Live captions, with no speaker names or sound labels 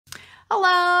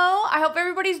Hello, I hope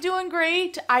everybody's doing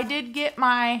great. I did get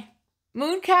my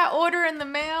Mooncat order in the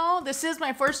mail. This is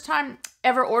my first time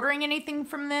ever ordering anything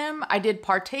from them. I did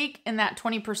partake in that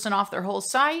 20% off their whole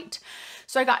site.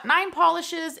 So I got 9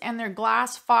 polishes and their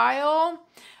glass file.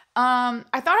 I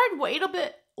thought I'd wait a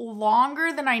bit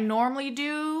longer than I normally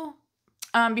do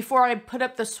before I put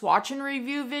up the swatch and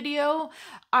review video.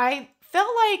 I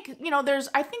felt like,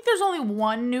 I think there's only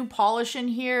one new polish in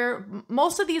here.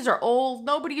 Most of these are old.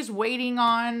 Nobody's waiting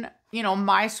on,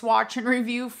 my swatch and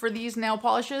review for these nail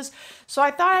polishes. So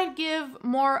I thought I'd give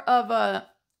more of a,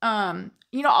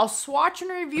 I'll swatch and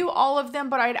review all of them,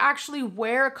 but I'd actually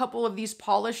wear a couple of these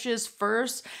polishes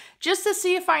first just to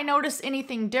see if I notice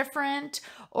anything different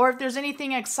or if there's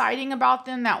anything exciting about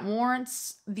them that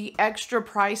warrants the extra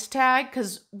price tag,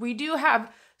 because we do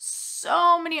have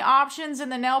so many options in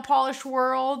the nail polish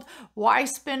world. Why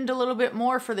spend a little bit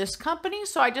more for this company?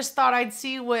 So I just thought I'd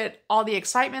see what all the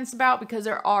excitement's about, because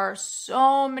there are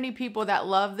so many people that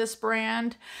love this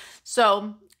brand.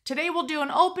 So today we'll do an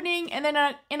opening, and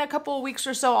then in a couple of weeks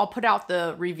or so, I'll put out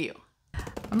the review.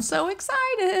 I'm so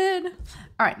excited.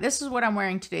 All right, this is what I'm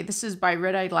wearing today. This is by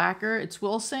Red Eye Lacquer. It's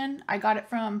Wilson. I got it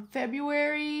from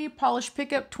February Polish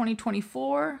Pickup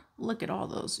 2024. Look at all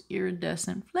those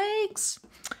iridescent flakes.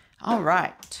 All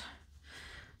right.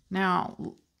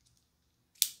 Now,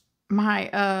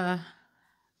 my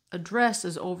address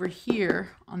is over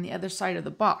here on the other side of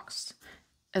the box,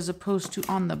 as opposed to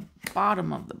on the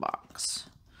bottom of the box.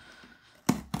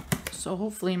 So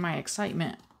hopefully in my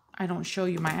excitement, I don't show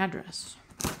you my address.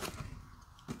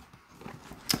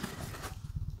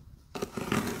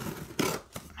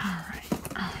 All right.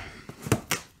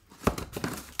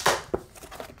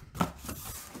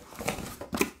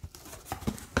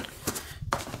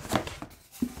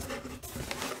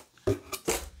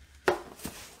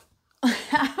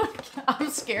 I'm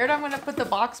scared I'm going to put the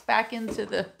box back into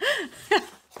the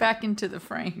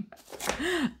frame.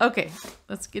 Okay,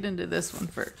 let's get into this one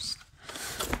first.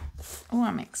 Oh,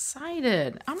 I'm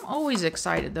excited. I'm always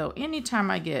excited, though,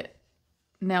 anytime I get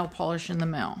nail polish in the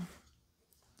mail.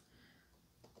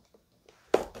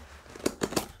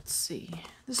 Let's see.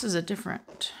 This is a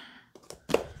different...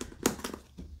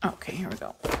 Okay, here we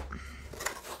go.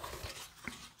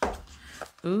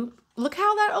 Ooh, look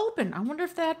how that opened. I wonder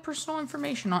if they had personal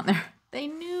information on there. They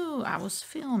knew I was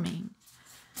filming.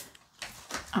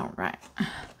 All right.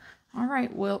 All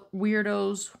right, well,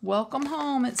 weirdos, welcome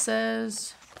home, it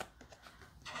says.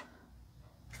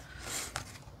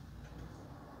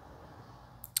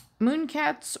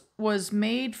 Mooncats was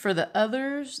made for the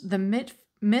others, the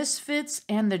misfits,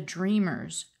 and the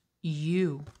dreamers.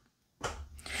 You.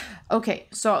 Okay,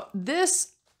 so this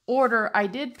order, I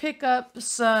did pick up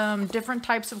some different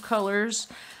types of colors.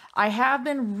 I have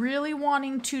been really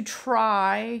wanting to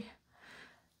try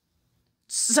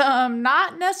some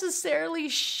not necessarily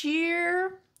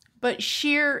sheer, but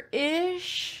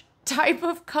sheer-ish type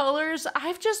of colors.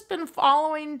 I've just been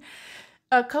following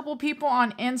a couple people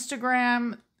on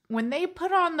Instagram. When they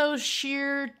put on those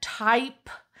sheer type,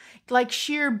 like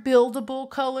sheer buildable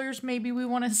colors, maybe we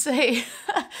want to say,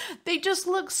 they just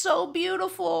look so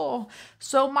beautiful.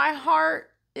 So my heart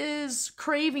is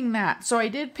craving that. So I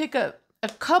did pick up a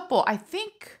couple, I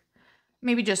think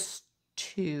maybe just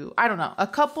 2, I don't know, a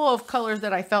couple of colors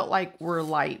that I felt like were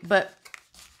light. But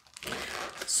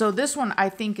so this one I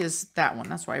think is that one.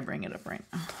 That's why I bring it up right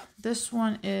now. This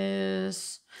one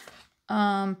is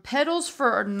Petals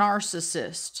for a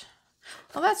Narcissist.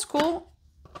 Well, that's cool.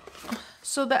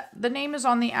 So that the name is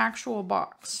on the actual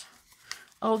box.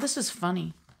 Oh, this is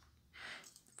funny.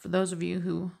 For those of you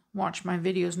who watch my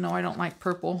videos know I don't like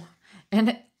purple.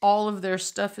 And all of their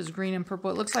stuff is green and purple.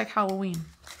 It looks like Halloween.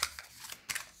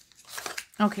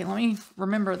 Okay, let me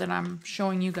remember that I'm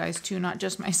showing you guys too, not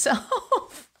just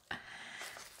myself.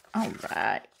 All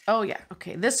right. Oh, yeah.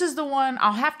 Okay, this is the one.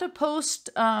 I'll have to post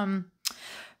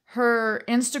her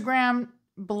Instagram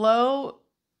below.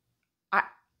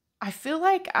 I feel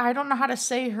like I don't know how to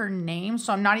say her name,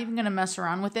 so I'm not even going to mess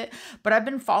around with it. But I've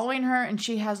been following her, and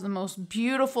she has the most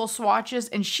beautiful swatches,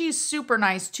 and she's super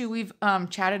nice, too. We've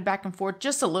chatted back and forth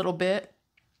just a little bit.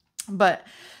 But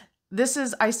this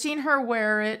is, I seen her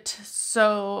wear it,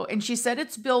 so, and she said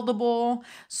it's buildable,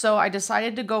 so I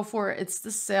decided to go for it. It's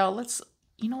the sale.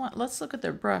 You know what? Let's look at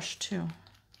their brush, too.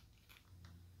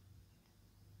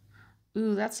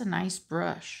 Ooh, that's a nice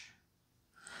brush.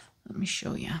 Let me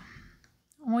show you.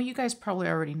 Well, you guys probably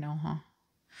already know, huh?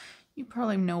 You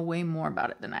probably know way more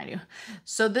about it than I do.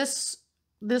 So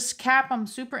this cap, I'm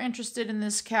super interested in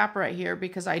this cap right here,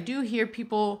 because I do hear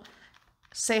people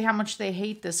say how much they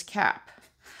hate this cap.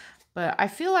 But I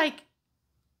feel like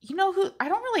You know who, I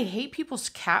don't really hate people's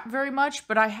cap very much,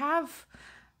 but I have,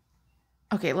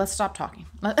 okay, let's stop talking.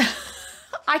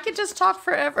 I could just talk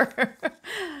forever.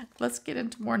 Let's get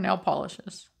into more nail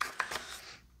polishes.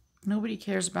 Nobody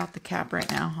cares about the cap right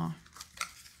now, huh?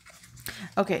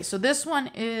 Okay, so this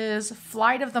one is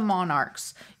Flight of the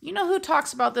Monarchs. You know who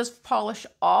talks about this polish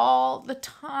all the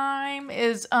time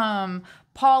is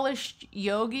Polished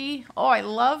Yogi. Oh, I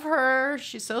love her.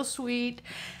 She's so sweet.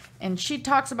 And she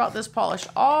talks about this polish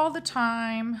all the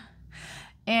time.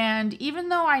 And even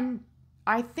though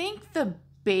I think the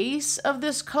base of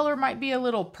this color might be a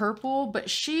little purple, but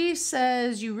she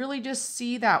says you really just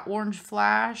see that orange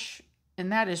flash,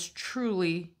 and that is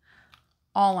truly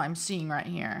all I'm seeing right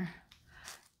here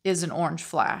is an orange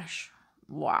flash.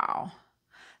 Wow.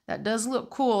 That does look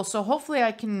cool. So hopefully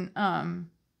I can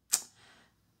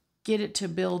get it to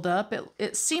build up.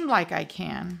 It seemed like I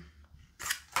can.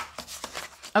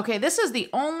 Okay, this is the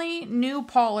only new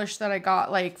polish that I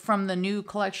got, like, from the new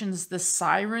collections, the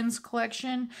Sirens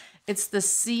collection. It's the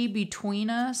C Between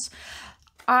Us.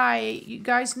 You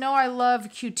guys know I love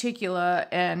Cuticula,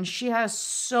 and she has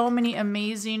so many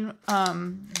amazing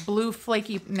blue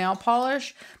flaky nail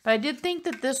polish. But I did think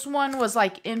that this one was,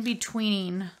 like, in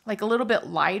between, like, a little bit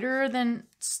lighter than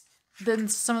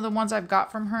some of the ones I've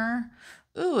got from her.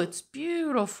 Ooh, it's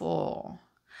beautiful.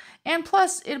 And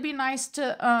plus, it'd be nice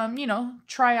to, you know,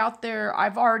 try out their,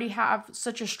 I've already have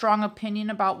such a strong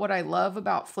opinion about what I love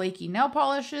about flaky nail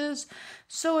polishes.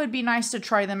 So it'd be nice to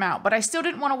try them out. But I still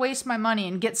didn't want to waste my money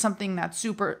and get something that's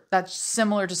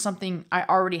similar to something I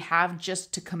already have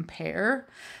just to compare.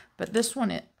 But this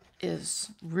one, it is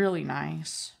really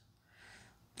nice.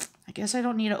 I guess I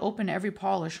don't need to open every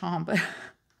polish, huh? But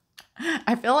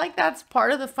I feel like that's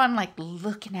part of the fun, like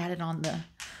looking at it on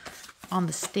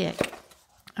the stick.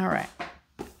 All right.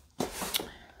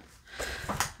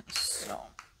 So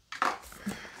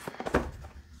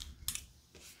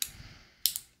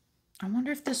I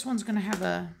wonder if this one's going to have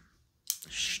a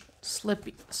slip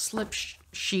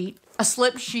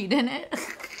sheet in it.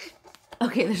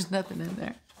 Okay, there's nothing in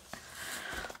there.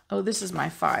 Oh, this is my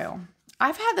file.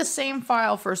 I've had the same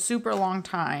file for a super long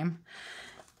time.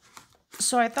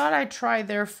 So I thought I'd try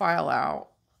their file out.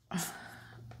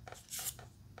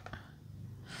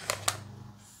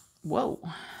 Whoa,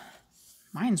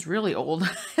 mine's really old.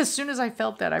 As soon as I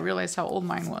felt that, I realized how old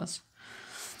mine was.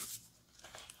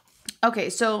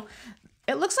 Okay, so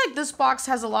it looks like this box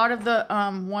has a lot of the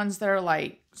ones that are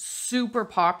like super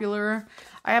popular.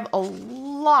 I have a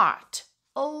lot,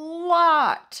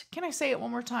 can I say it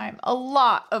one more time? A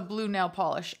lot of blue nail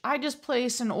polish. I just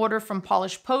placed an order from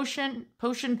Polish Potion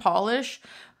Polish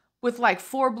with like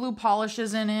 4 blue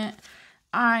polishes in it.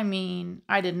 I mean,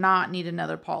 I did not need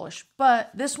another polish,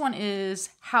 but this one is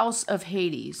House of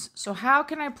Hades. So how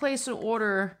can I place an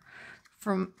order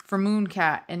for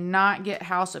Mooncat and not get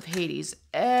House of Hades?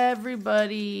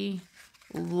 Everybody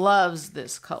loves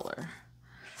this color.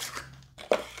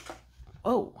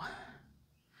 Oh.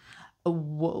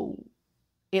 Whoa.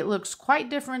 It looks quite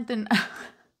different than...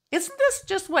 Isn't this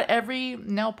just what every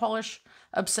nail polish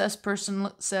obsessed person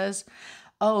says?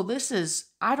 Oh,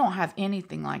 I don't have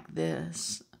anything like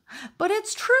this. But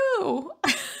it's true.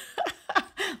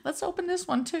 Let's open this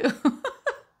one too.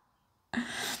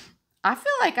 I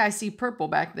feel like I see purple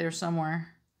back there somewhere.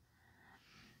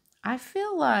 I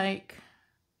feel like,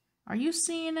 are you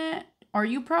seeing it? Or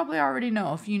you probably already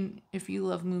know if you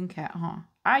love Mooncat, huh?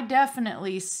 I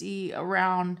definitely see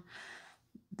around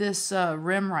this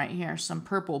rim right here some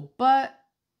purple, but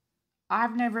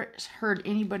I've never heard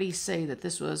anybody say that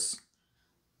this was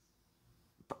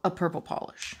a purple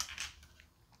polish.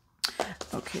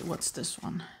 Okay, what's this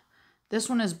one? This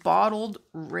one is Bottled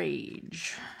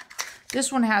Rage.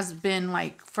 This one has been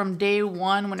like from day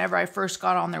one, whenever I first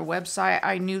got on their website,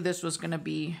 I knew this was going to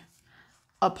be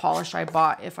a polish I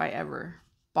bought if I ever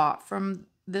bought from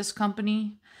this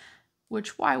company,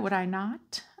 which why would I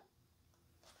not?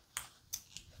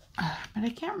 But I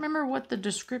can't remember what the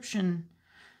description,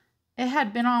 it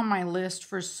had been on my list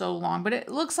for so long, but it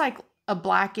looks like a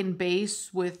blackened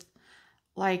base with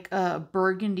like a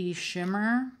burgundy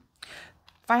shimmer.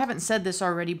 If I haven't said this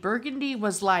already, burgundy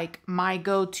was like my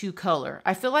go-to color.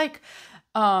 I feel like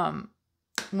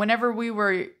whenever we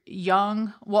were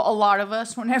young, well, a lot of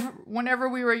us, whenever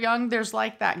we were young, there's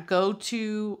like that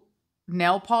go-to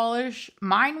nail polish.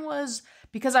 Mine was,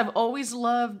 because I've always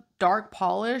loved dark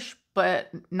polish,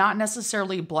 but not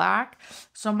necessarily black.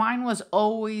 So mine was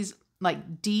always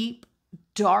like deep,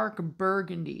 dark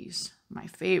burgundies, my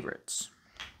favorites.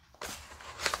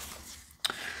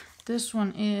 This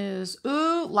one is,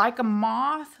 ooh, like a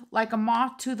moth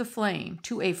to the flame,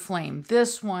 to a flame.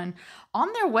 This one,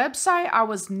 on their website, I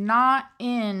was not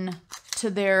in to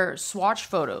their swatch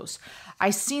photos.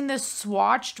 I've seen this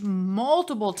swatched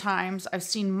multiple times. I've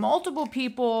seen multiple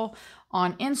people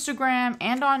on Instagram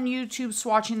and on YouTube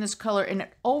swatching this color, and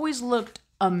it always looked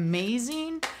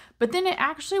amazing. But then it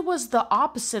actually was the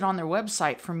opposite on their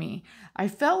website for me. I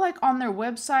felt like on their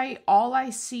website, all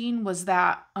I seen was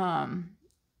that,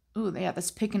 ooh, yeah,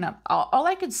 that's picking up. All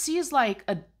I could see is like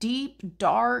a deep,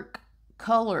 dark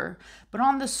color. But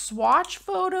on the swatch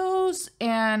photos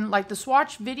and like the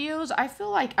swatch videos, I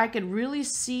feel like I could really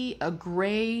see a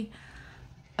gray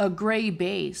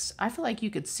base. I feel like you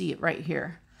could see it right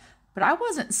here. But I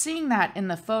wasn't seeing that in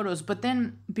the photos. But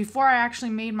then before I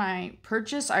actually made my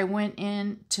purchase, I went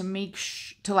in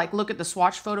to like look at the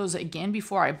swatch photos again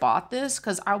before I bought this,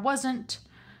 because I wasn't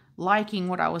liking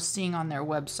what I was seeing on their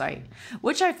website,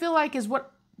 which I feel like is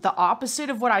what the opposite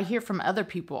of what I hear from other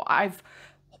people. I've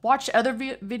watched other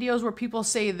videos where people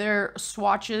say their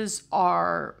swatches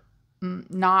are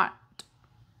not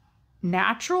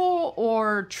natural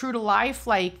or true to life,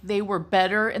 like they were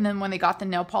better, and then when they got the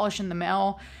nail polish in the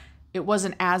mail, it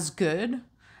wasn't as good.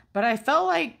 But I felt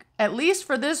like, at least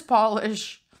for this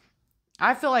polish,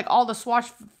 I feel like all the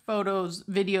swatch photos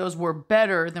videos were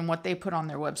better than what they put on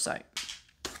their website.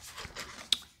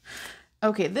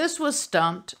 Okay, this was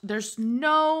Stumped. There's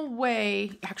no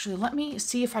way. Actually, let me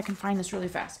see if I can find this really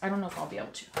fast. I don't know if I'll be able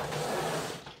to.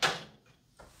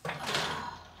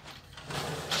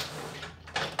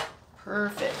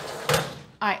 Perfect.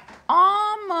 I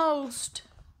almost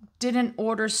didn't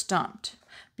order Stumped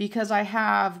because I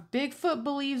have Bigfoot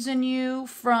Believes in You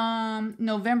from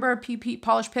November PP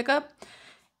Polish Pickup,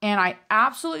 and I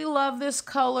absolutely love this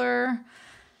color.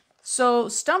 So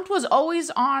Stumped was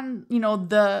always on, you know,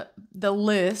 the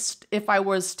list if I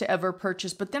was to ever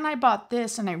purchase. But then I bought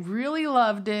this and I really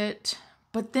loved it.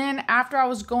 But then after I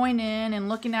was going in and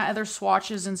looking at other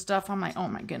swatches and stuff, I'm like, oh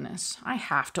my goodness, I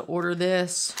have to order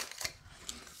this.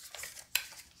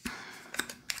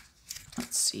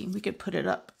 Let's see, we could put it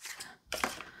up.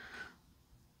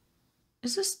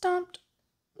 Is this Stumped?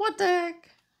 What the heck?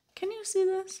 Can you see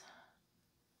this?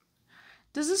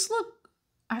 Does this look...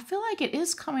 I feel like it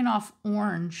is coming off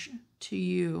orange to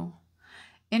you.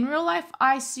 In real life,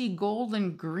 I see gold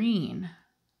and green.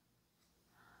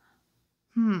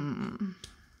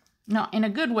 No, in a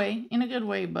good way,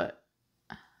 but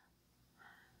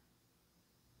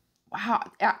wow,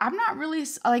 I'm not really,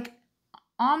 like,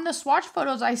 on the swatch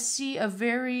photos, I see a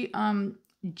very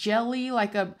jelly,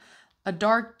 like a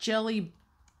dark jelly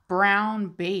brown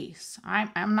base.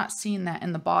 I'm not seeing that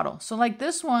in the bottle. So like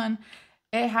this one,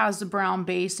 it has the brown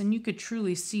base, and you could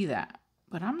truly see that.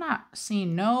 But I'm not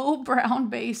seeing no brown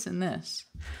base in this.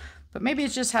 But maybe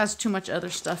it just has too much other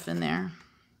stuff in there.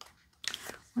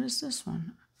 What is this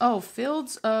one? Oh,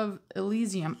 Fields of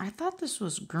Elysium. I thought this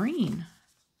was green.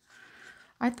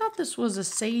 I thought this was a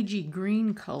sagey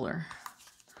green color.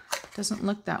 It doesn't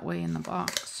look that way in the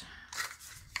box.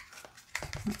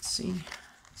 Let's see.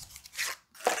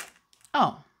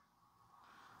 Oh.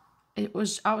 I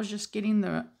was just getting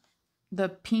the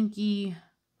pinky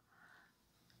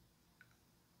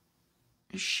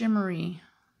shimmery.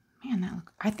 Man,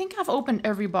 I think I've opened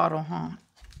every bottle, huh?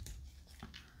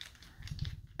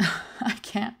 I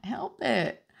can't help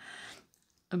it.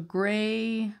 A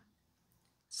gray,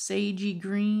 sagey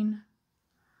green.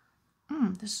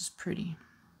 This is pretty.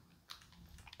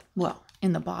 Well,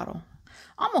 in the bottle.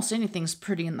 Almost anything's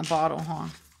pretty in the bottle, huh?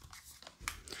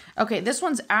 Okay, this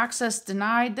one's Access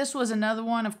Denied. This was another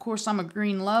one. Of course, I'm a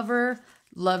green lover.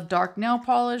 Love dark nail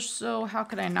polish, so how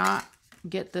could I not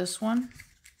get this one?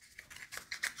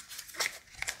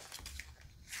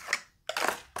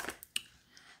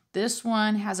 This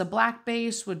one has a black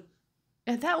base with...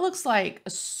 That looks like a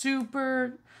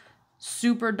super,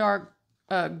 super dark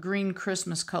green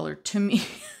Christmas color to me.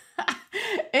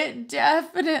 It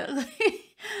definitely...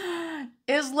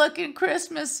 is looking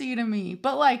Christmassy to me,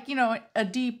 but like, you know, a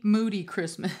deep, moody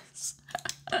Christmas.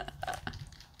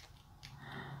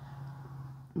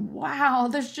 Wow,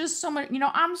 there's just so much, you know,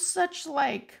 I'm such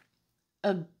like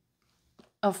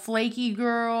a flaky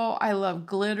girl. I love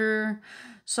glitter.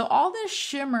 So all this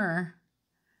shimmer,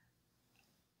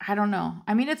 I don't know.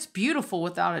 I mean, it's beautiful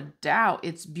without a doubt.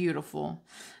 It's beautiful,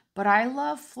 but I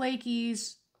love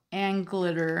flakies and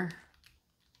glitter.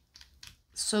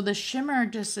 So the shimmer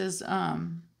just is, I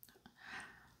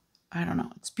don't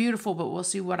know. It's beautiful, but we'll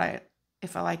see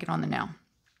if I like it on the nail.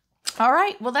 All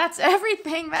right. Well, that's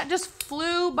everything. That just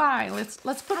flew by. Let's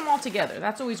put them all together.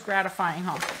 That's always gratifying,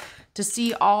 huh? To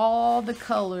see all the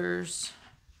colors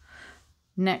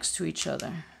next to each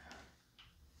other.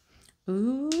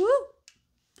 Ooh,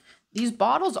 these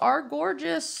bottles are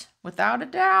gorgeous, without a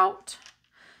doubt.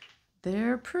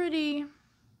 They're pretty.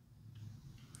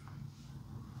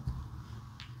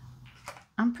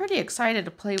 I'm pretty excited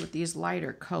to play with these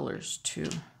lighter colors too.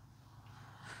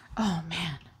 Oh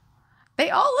man, they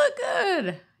all look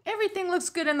good. Everything looks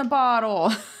good in the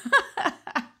bottle.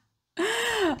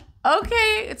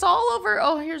 Okay, it's all over.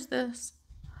 Oh, here's this.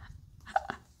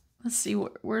 Let's see,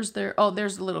 where's there? Oh,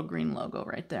 there's the little green logo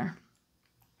right there.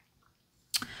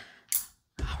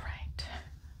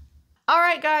 All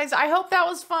right, guys, I hope that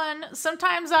was fun.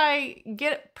 Sometimes I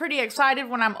get pretty excited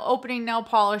when I'm opening nail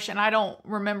polish and I don't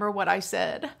remember what I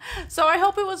said. So I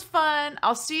hope it was fun.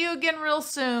 I'll see you again real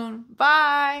soon.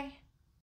 Bye.